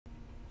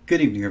Good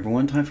evening,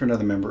 everyone. Time for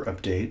another member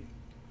update.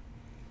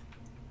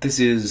 This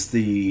is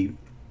the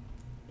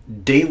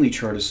daily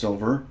chart of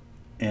silver,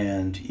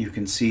 and you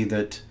can see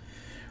that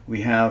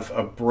we have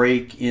a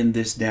break in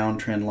this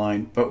downtrend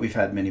line, but we've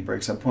had many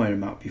breaks. I pointed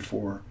them out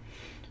before.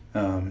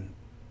 But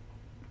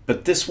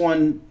this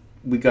one,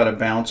 we got a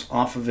bounce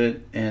off of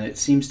it, and it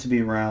seems to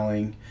be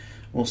rallying.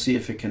 We'll see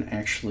if it can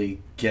actually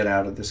get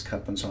out of this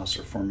cup and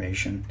saucer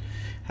formation.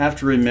 Have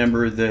to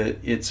remember that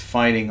it's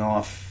fighting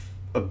off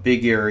a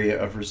big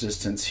area of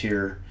resistance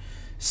here,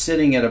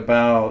 sitting at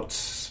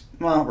about,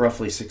 well,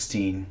 roughly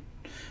 16.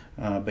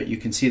 But you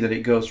can see that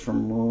it goes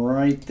from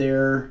right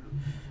there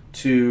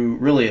to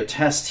really a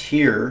test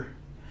here,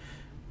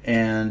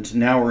 and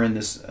now we're in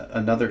this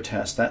another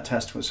test. That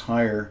test was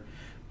higher,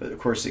 but of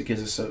course it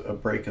gives us a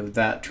break of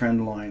that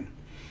trend line.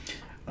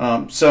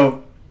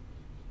 So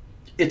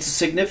it's a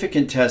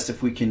significant test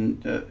if we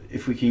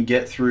can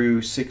get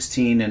through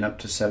 16 and up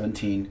to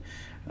 17.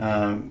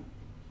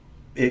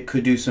 It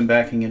could do some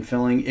backing and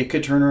filling. It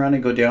could turn around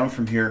and go down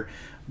from here,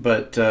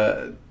 but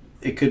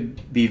it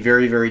could be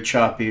very, very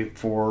choppy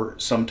for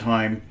some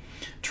time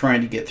trying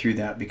to get through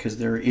that, because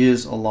there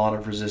is a lot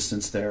of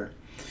resistance there.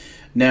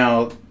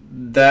 Now,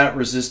 that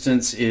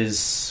resistance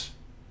is,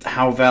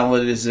 how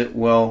valid is it?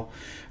 Well,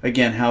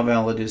 again, how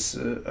valid is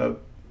a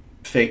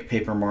fake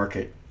paper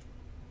market?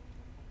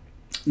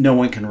 No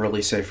one can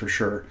really say for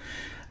sure.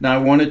 Now, I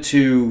wanted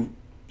to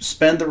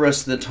spend the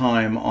rest of the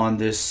time on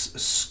this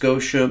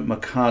Scotia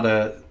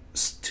Makata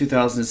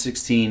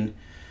 2016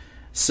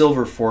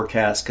 silver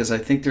forecast, because I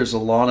think there's a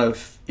lot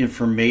of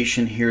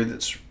information here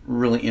that's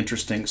really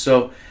interesting.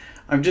 So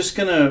I'm just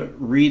going to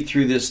read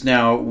through this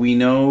now. We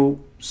know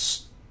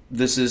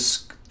this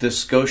is the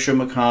Scotia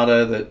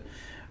Makata that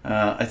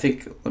I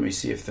think, let me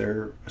see if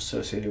they're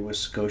associated with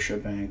Scotia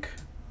Bank.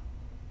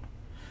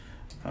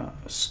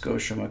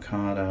 Scotia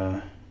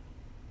Makata.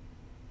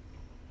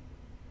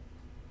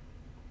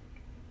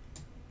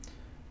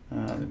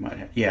 They might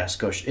have, yeah,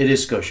 Scotia. It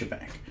is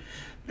Scotiabank.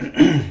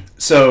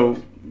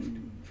 So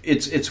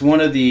it's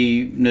one of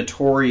the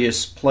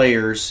notorious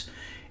players.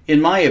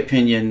 In my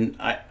opinion,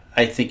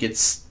 I think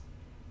it's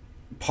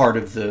part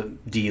of the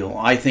deal.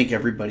 I think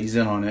everybody's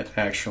in on it,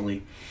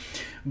 actually.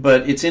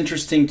 But it's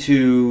interesting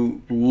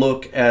to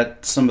look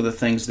at some of the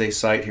things they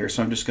cite here.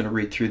 So I'm just going to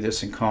read through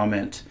this and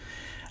comment.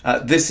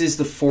 This is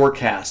the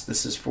forecast.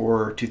 This is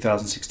for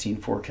 2016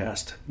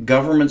 forecast.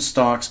 Government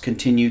stocks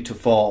continue to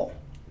fall.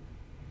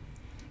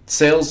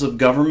 Sales of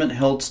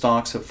government-held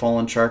stocks have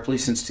fallen sharply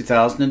since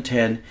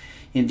 2010.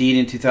 Indeed,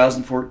 in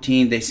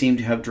 2014, they seem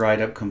to have dried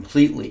up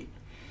completely.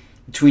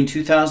 Between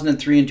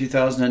 2003 and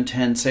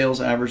 2010, sales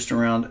averaged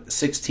around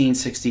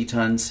 1660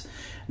 tons.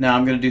 Now,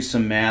 I'm going to do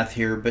some math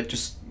here, but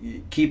just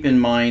keep in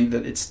mind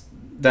that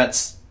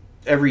that's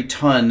every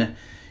ton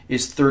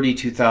is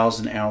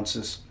 32,000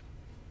 ounces.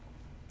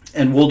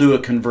 And we'll do a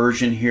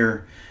conversion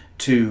here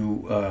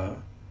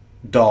to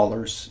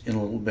dollars in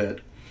a little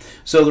bit.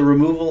 So the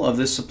removal of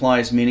this supply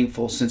is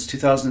meaningful. Since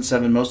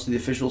 2007, most of the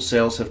official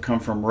sales have come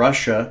from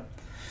Russia,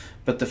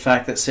 but the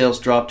fact that sales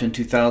dropped in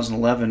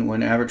 2011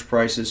 when average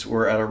prices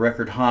were at a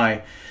record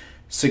high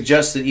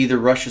suggests that either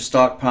Russia's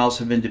stockpiles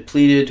have been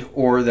depleted,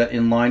 or that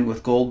in line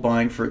with gold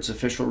buying for its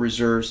official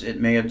reserves, it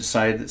may have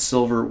decided that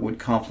silver would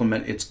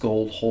complement its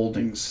gold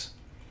holdings.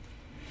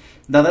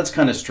 Now that's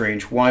kind of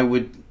strange. Why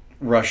would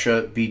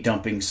Russia be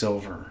dumping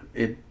silver?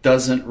 It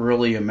doesn't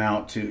really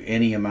amount to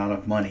any amount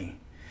of money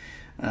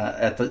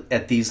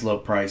at these low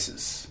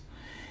prices.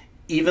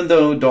 Even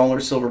though dollar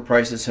silver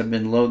prices have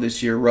been low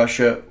this year,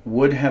 Russia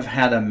would have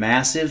had a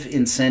massive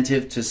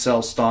incentive to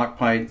sell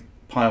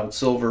stockpiled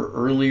silver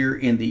earlier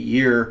in the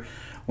year,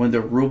 when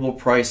the ruble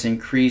price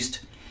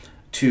increased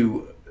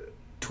to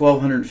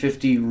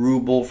 1,250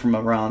 ruble from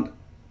around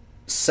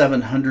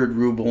 700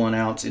 ruble an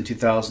ounce in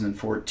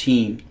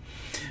 2014.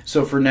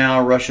 So for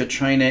now, Russia,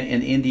 China,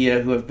 and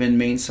India, who have been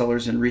main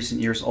sellers in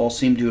recent years, all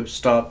seem to have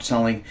stopped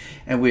selling,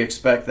 and we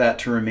expect that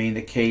to remain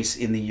the case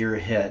in the year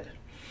ahead.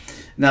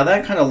 Now,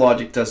 that kind of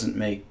logic doesn't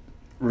make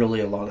really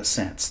a lot of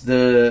sense.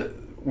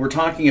 We're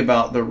talking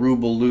about the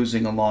ruble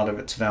losing a lot of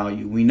its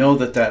value. We know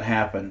that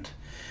happened.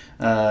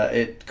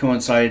 It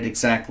coincided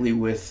exactly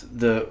with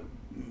the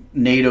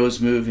NATO's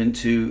move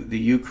into the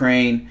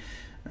Ukraine,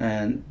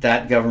 and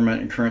that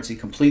government and currency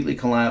completely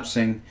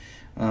collapsing.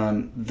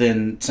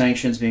 Then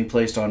sanctions being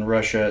placed on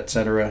Russia,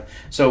 etc.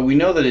 So we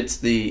know that it's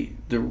the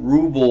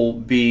ruble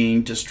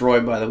being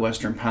destroyed by the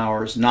Western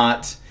powers,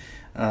 not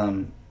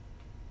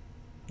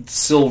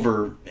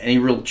silver. Any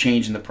real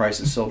change in the price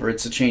of silver?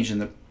 It's a change in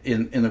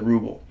the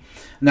ruble.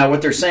 Now,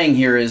 what they're saying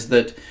here is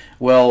that,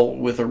 well,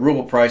 with the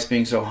ruble price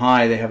being so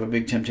high, they have a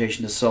big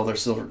temptation to sell their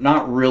silver.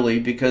 Not really,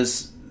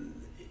 because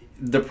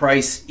the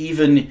price,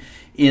 even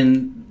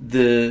in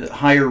the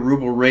higher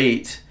ruble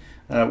rate,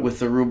 with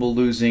the ruble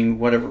losing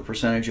whatever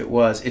percentage it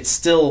was, it's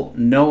still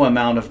no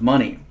amount of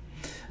money.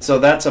 So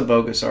that's a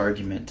bogus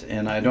argument,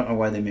 and I don't know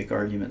why they make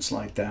arguments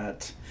like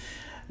that.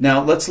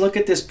 Now, let's look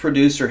at this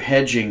producer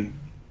hedging.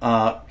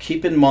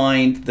 Keep in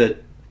mind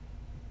that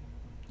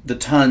the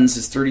tons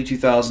is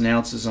 32,000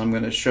 ounces. I'm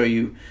going to show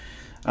you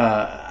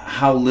how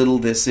how little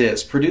this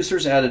is.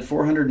 Producers added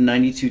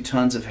 492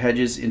 tons of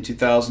hedges in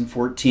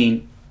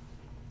 2014,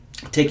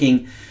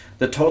 taking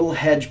the total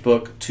hedge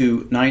book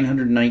to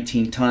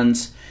 919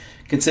 tons.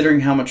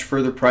 Considering how much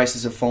further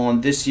prices have fallen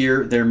this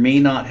year, there may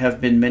not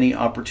have been many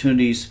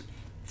opportunities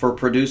for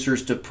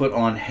producers to put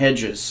on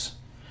hedges.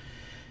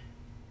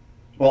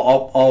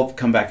 Well, I'll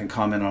come back and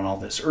comment on all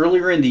this.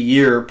 Earlier in the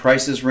year,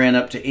 prices ran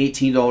up to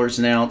 $18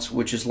 an ounce,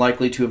 which is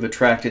likely to have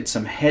attracted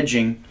some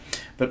hedging,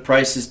 but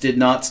prices did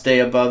not stay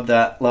above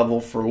that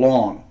level for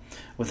long.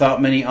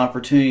 Without many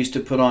opportunities to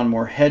put on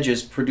more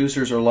hedges,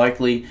 producers are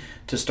likely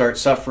to start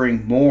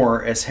suffering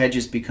more as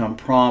hedges become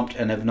prompt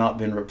and have not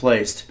been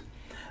replaced.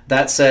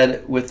 That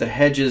said, with the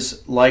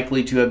hedges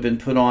likely to have been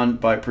put on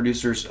by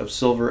producers of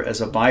silver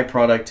as a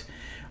byproduct,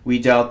 we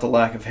doubt the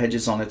lack of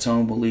hedges on its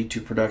own will lead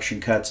to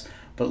production cuts,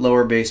 but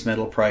lower base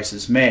metal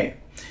prices may.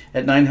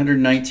 At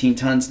 919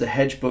 tons, the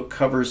hedge book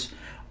covers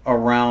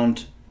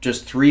around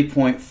just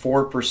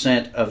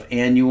 3.4% of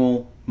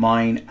annual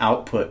mine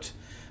output.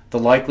 The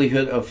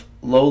likelihood of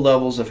low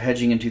levels of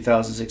hedging in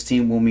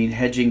 2016 will mean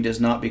hedging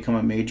does not become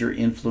a major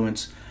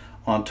influence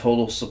on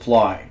total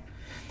supply.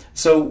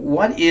 So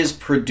what is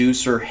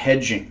producer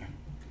hedging?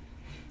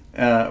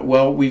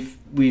 Well,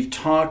 we've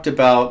talked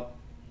about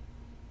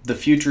the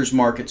futures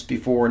markets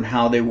before and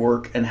how they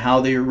work and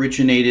how they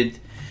originated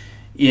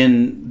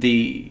in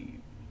the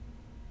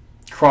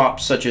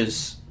crops such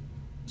as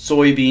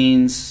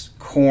soybeans,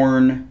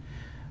 corn,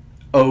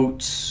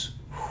 oats,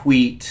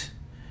 wheat,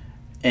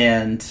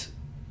 and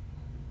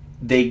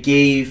they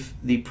gave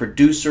the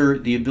producer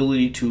the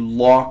ability to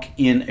lock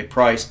in a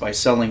price by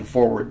selling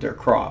forward their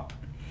crop.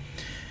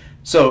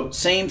 So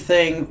same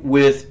thing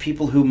with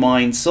people who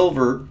mine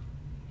silver.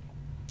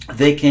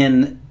 They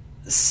can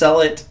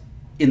sell it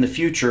in the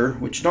future,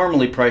 which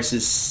normally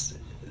prices,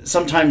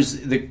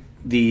 sometimes the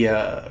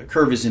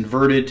curve is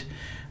inverted,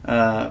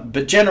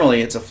 but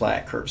generally it's a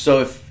flat curve. So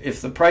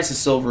if the price of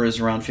silver is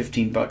around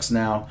 15 bucks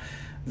now,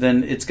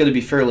 then it's going to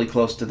be fairly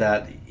close to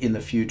that in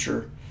the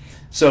future.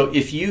 So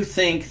if you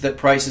think that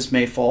prices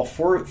may fall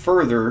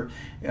further,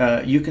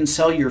 you can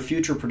sell your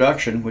future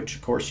production, which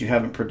of course you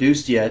haven't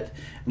produced yet,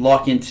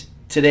 lock in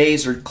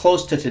today's or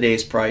close to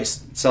today's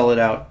price, sell it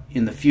out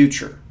in the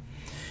future.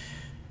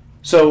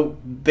 So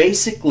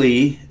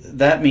basically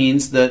that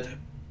means that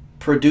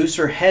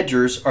producer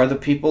hedgers are the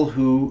people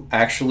who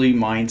actually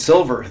mine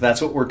silver.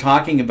 That's what we're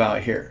talking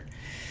about here.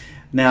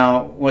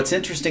 Now, what's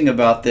interesting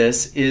about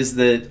this is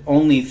that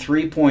only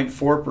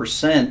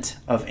 3.4%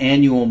 of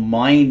annual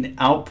mine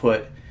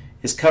output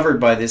is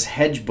covered by this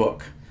hedge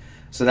book.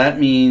 So that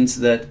means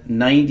that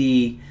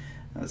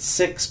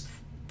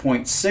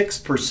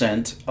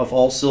 96.6% of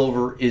all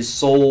silver is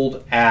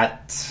sold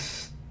at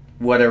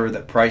whatever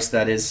the price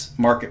that is,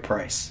 market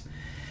price.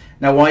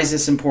 Now, why is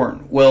this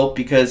important? Well,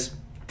 because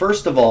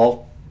first of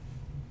all,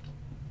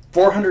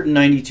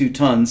 492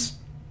 tons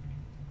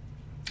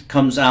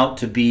comes out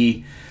to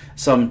be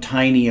some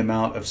tiny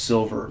amount of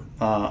silver.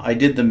 I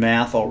did the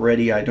math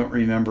already. I don't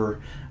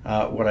remember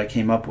what I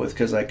came up with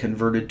because I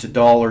converted to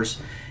dollars.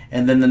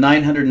 And then the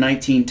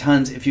 919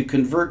 tons, if you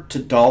convert to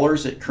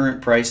dollars at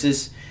current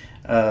prices,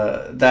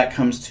 that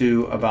comes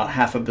to about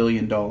 $500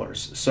 million.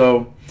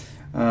 So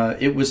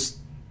it was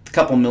a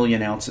couple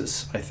million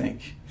ounces, I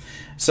think.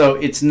 So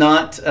it's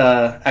not,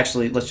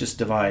 actually, let's just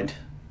divide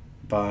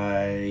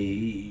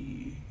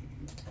by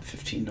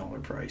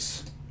 $15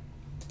 price.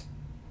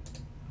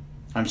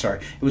 I'm sorry,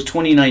 it was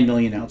 29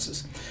 million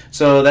ounces.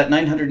 So that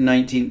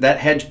 919, that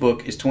hedge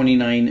book is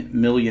 29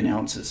 million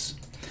ounces.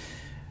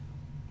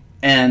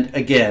 And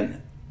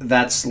again,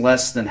 that's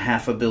less than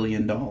 $500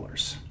 million.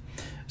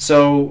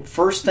 So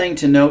first thing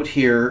to note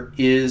here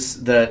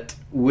is that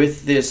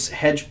with this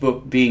hedge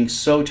book being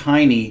so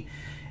tiny,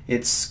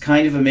 it's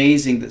kind of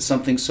amazing that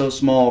something so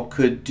small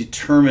could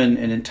determine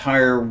an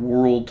entire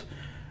world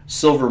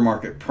silver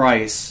market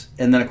price.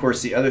 And then of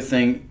course the other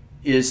thing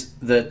is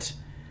that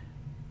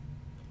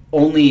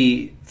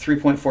only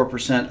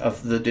 3.4%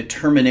 of the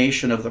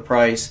determination of the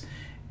price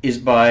is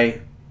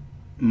by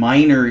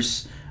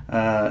miners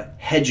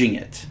hedging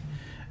it.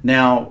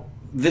 Now,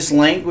 this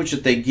language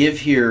that they give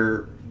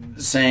here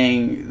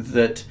saying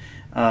that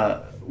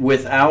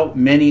without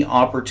many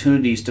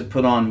opportunities to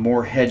put on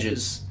more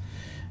hedges,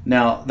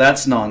 now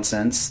that's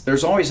nonsense.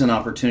 There's always an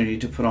opportunity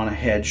to put on a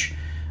hedge.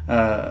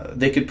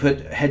 They could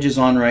put hedges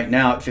on right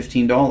now at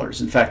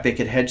 $15. In fact, they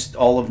could hedge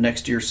all of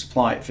next year's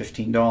supply at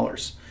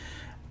 $15.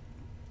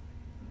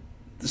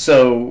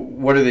 So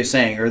what are they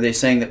saying? Are they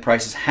saying that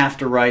prices have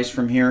to rise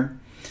from here?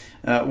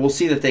 We'll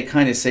see that they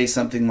kind of say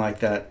something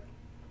like that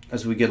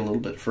as we get a little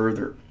bit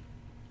further.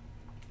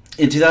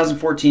 In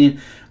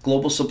 2014,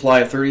 global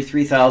supply of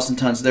 33,000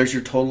 tons, there's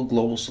your total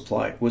global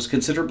supply, was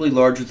considerably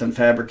larger than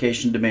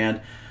fabrication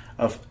demand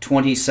of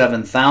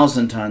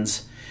 27,000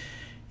 tons.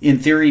 In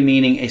theory,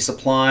 meaning a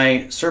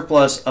supply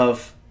surplus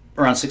of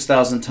around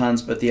 6,000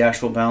 tons, but the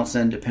actual balance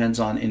then depends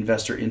on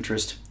investor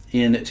interest.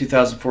 In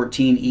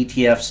 2014,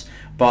 ETFs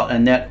bought a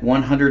net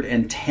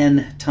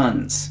 110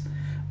 tons,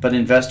 but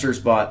investors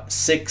bought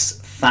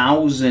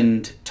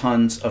 6,000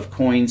 tons of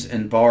coins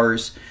and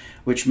bars,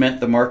 which meant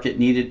the market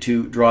needed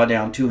to draw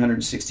down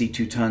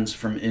 262 tons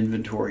from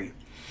inventory.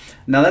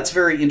 Now that's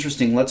very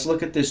interesting. Let's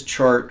look at this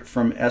chart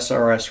from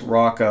SRS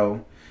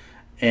Rocco,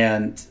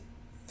 and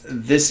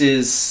this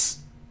is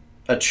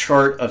a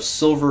chart of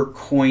silver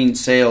coin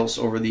sales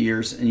over the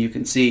years, and you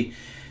can see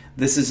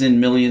this is in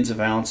millions of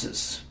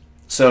ounces.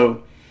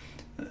 So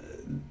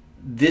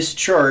this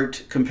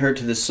chart compared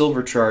to the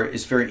silver chart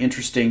is very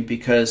interesting,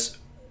 because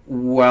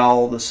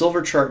while the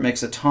silver chart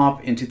makes a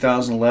top in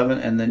 2011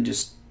 and then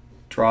just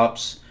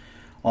drops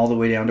all the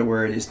way down to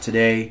where it is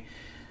today,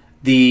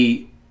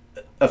 the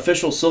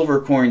official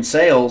silver coin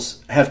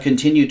sales have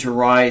continued to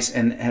rise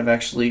and have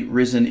actually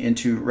risen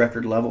into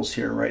record levels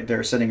here, right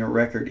there, setting a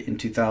record in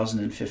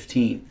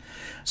 2015.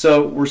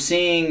 So we're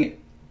seeing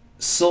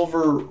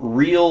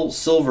real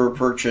silver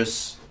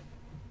purchasers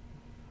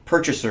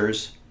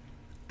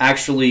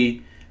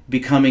actually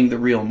becoming the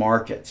real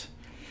market.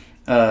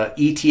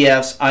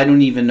 ETFs, I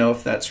don't even know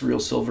if that's real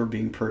silver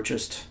being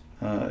purchased.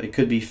 It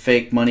could be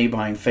fake money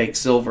buying fake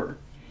silver.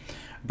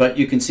 But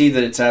you can see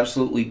that it's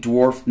absolutely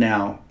dwarfed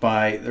now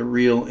by the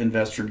real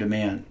investor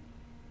demand.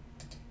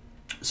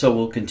 So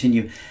we'll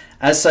continue.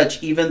 As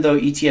such, even though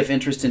ETF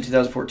interest in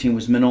 2014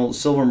 was minimal, the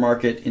silver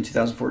market in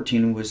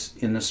 2014 was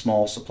in a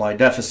small supply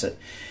deficit.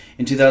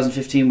 In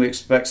 2015, we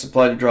expect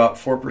supply to drop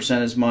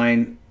 4% as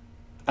mine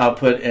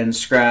output and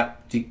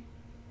scrap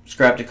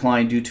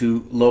decline due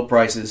to low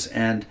prices,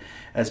 and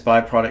as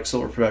byproduct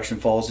silver production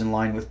falls in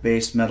line with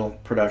base metal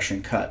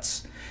production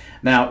cuts.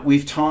 Now,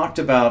 we've talked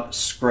about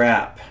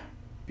scrap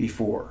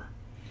before,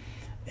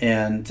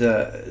 and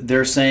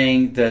they're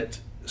saying that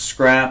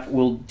scrap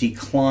will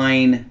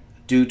decline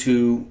due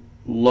to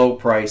low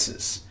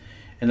prices.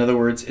 In other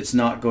words, it's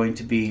not going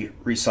to be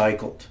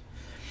recycled.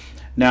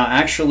 Now,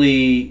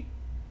 actually,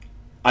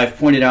 I've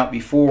pointed out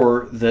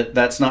before that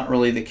that's not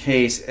really the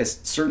case, as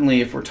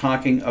certainly if we're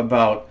talking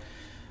about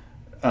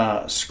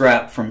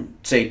scrap from,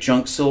 say,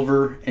 junk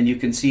silver, and you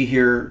can see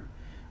here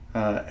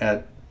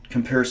at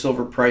compare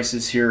silver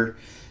prices here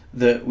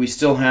that we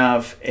still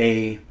have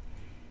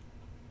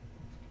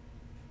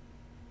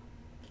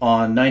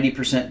on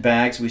 90%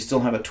 bags, we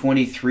still have a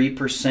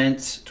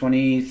 23%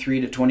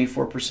 to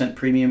 24%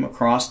 premium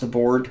across the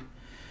board.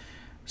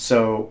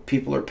 So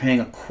people are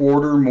paying a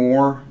quarter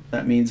more.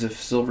 That means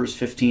if silver's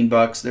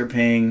 $15, they're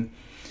paying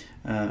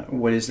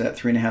what is that,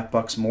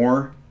 $3.50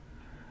 more.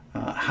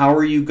 How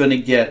are you going to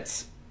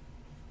get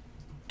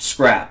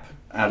scrap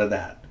out of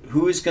that?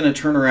 Who is going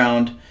to turn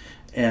around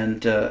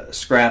and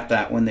scrap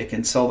that when they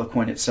can sell the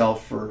coin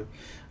itself for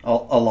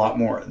a lot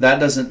more? That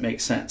doesn't make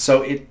sense.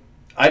 So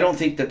I don't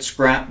think that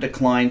scrap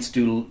declines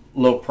due to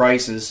low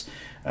prices.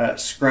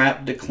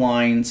 Scrap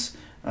declines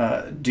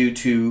due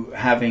to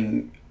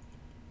having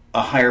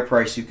a higher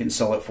price you can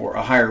sell it for,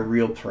 a higher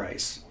real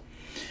price.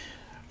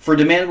 For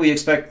demand, we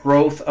expect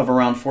growth of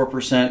around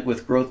 4%,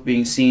 with growth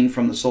being seen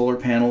from the solar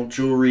panel,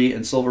 jewelry,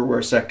 and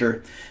silverware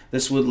sector.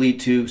 This would lead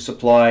to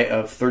supply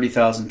of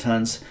 30,000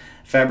 tons,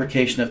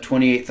 fabrication of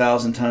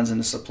 28,000 tons,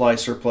 and a supply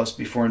surplus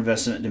before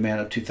investment demand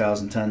of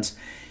 2,000 tons.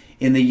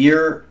 In the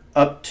year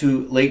up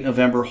to late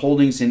November,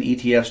 holdings in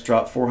ETFs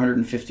dropped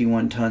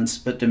 451 tons,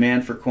 but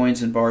demand for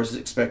coins and bars is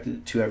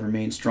expected to have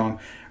remained strong,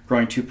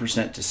 growing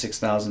 2% to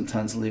 6,000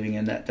 tons, leaving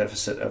a net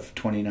deficit of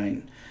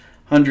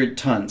 2,900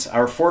 tons.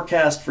 Our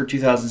forecast for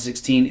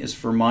 2016 is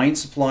for mine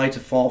supply to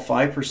fall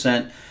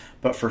 5%,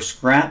 but for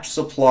scrap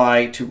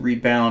supply to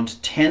rebound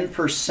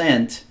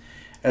 10%,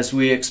 as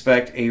we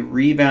expect a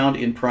rebound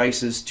in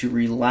prices to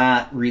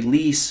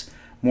release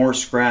more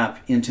scrap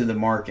into the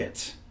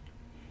market.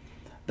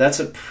 That's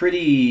a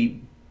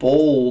pretty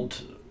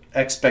bold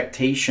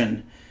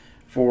expectation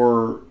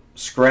for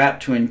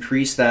scrap to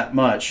increase that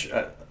much.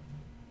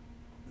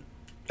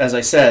 As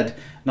I said,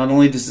 not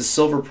only does the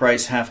silver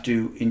price have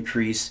to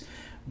increase,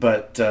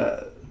 but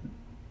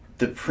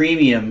the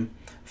premium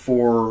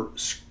for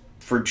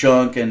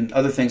junk and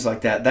other things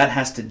like that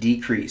has to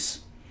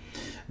decrease.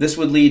 This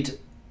would lead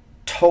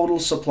total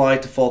supply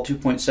to fall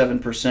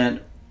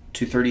 2.7%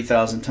 to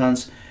 30,000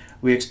 tons.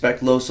 We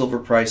expect low silver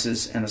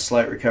prices and a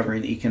slight recovery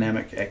in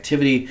economic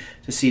activity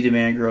to see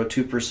demand grow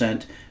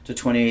 2% to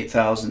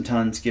 28,000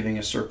 tons, giving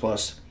a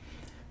surplus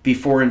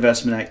before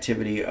investment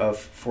activity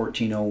of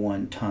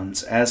 1,401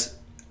 tons. As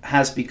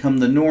has become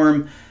the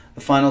norm, the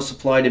final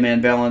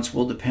supply-demand balance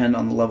will depend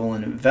on the level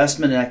of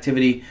investment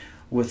activity,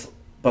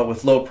 but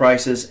with low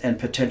prices and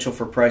potential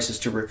for prices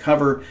to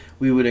recover,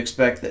 we would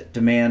expect that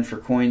demand for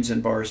coins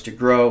and bars to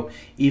grow,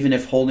 even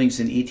if holdings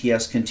in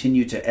ETFs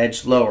continue to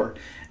edge lower.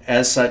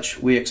 As such,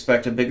 we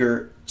expect a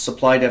bigger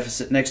supply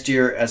deficit next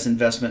year as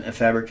investment and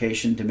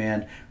fabrication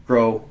demand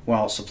grow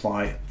while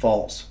supply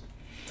falls.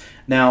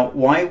 Now,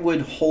 why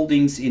would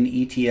holdings in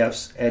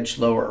ETFs edge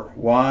lower?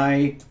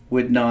 Why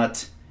would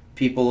not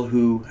people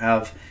who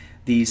have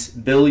these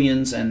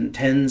billions and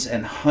tens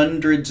and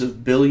hundreds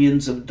of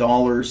billions of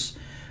dollars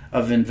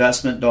of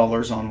investment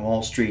dollars on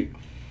Wall Street,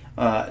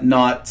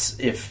 not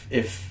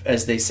if,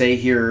 as they say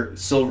here,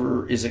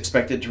 silver is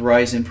expected to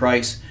rise in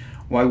price,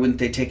 why wouldn't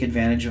they take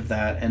advantage of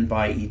that and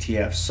buy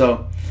ETFs?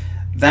 So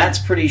That's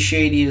pretty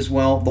shady as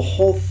well. The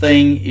whole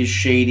thing is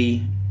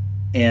shady,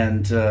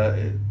 and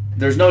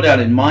there's no doubt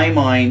in my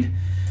mind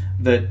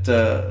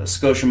that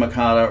Scotia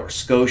Makata or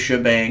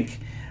Scotiabank,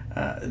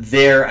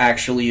 they're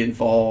actually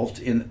involved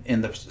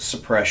in the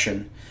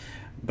suppression.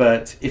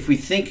 But if we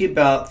think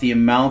about the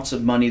amounts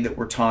of money that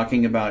we're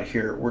talking about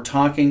here, we're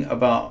talking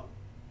about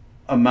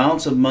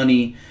amounts of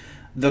money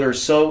that are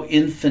so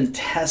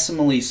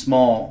infinitesimally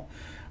small.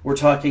 We're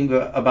talking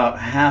about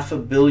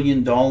 $500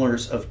 million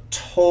of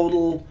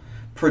total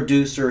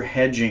producer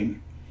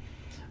hedging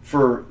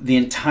for the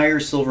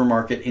entire silver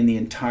market in the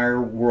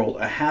entire world.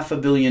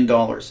 $500 million.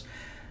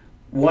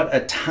 What a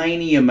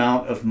tiny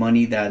amount of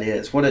money that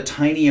is. What a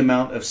tiny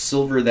amount of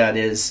silver that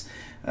is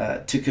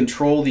to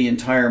control the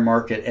entire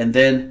market, and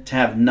then to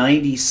have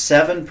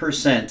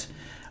 97%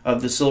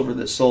 of the silver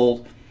that's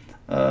sold.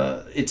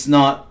 It's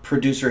not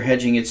producer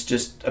hedging, it's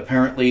just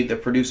apparently the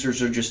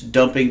producers are just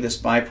dumping this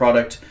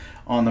byproduct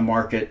on the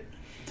market.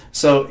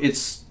 So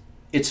it's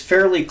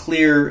fairly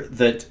clear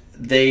that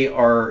they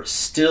are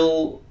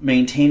still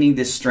maintaining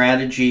this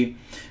strategy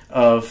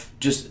of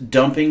just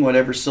dumping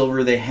whatever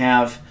silver they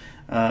have,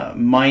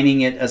 mining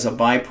it as a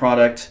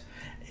byproduct.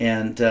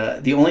 And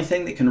the only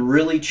thing that can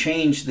really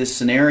change this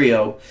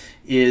scenario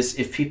is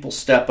if people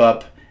step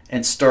up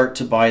and start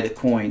to buy the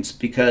coins,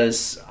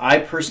 because I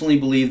personally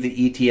believe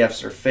the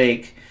ETFs are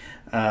fake.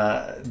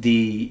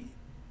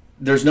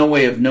 There's no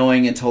way of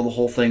knowing until the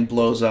whole thing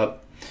blows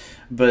up.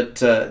 But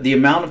the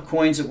amount of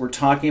coins that we're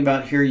talking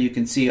about here, you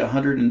can see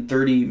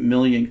 130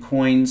 million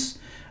coins.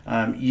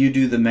 You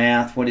do the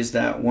math. What is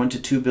that?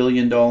 $1 to $2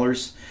 billion.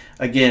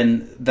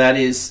 Again, that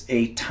is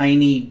a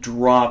tiny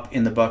drop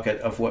in the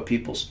bucket of what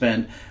people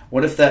spend.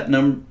 What if that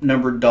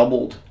number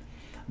doubled?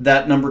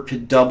 That number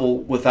could double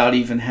without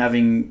even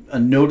having a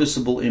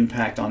noticeable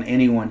impact on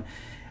anyone.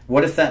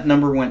 What if that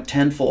number went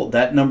tenfold?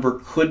 That number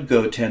could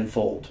go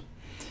tenfold.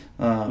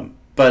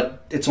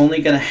 But it's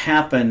only going to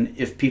happen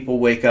if people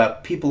wake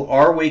up. People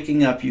are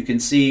waking up. You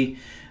can see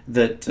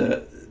that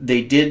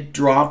they did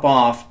drop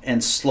off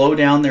and slow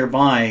down their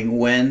buying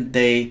when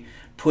they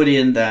put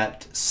in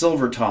that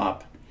silver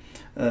top.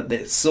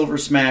 The silver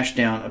smash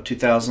down of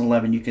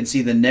 2011. You can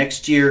see the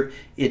next year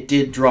it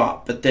did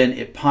drop, but then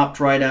it popped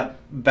right up,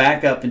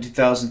 back up in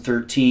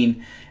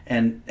 2013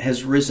 and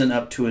has risen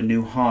up to a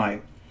new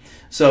high.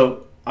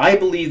 So I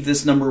believe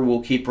this number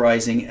will keep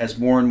rising as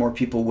more and more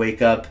people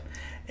wake up,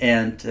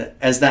 and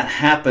as that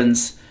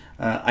happens,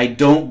 I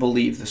don't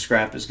believe the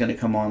scrap is going to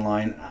come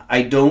online.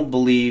 I don't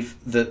believe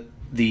that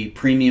the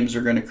premiums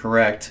are going to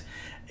correct,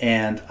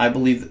 and I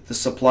believe that the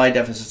supply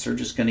deficits are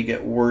just going to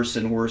get worse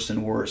and worse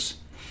and worse.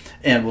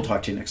 And we'll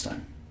talk to you next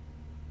time.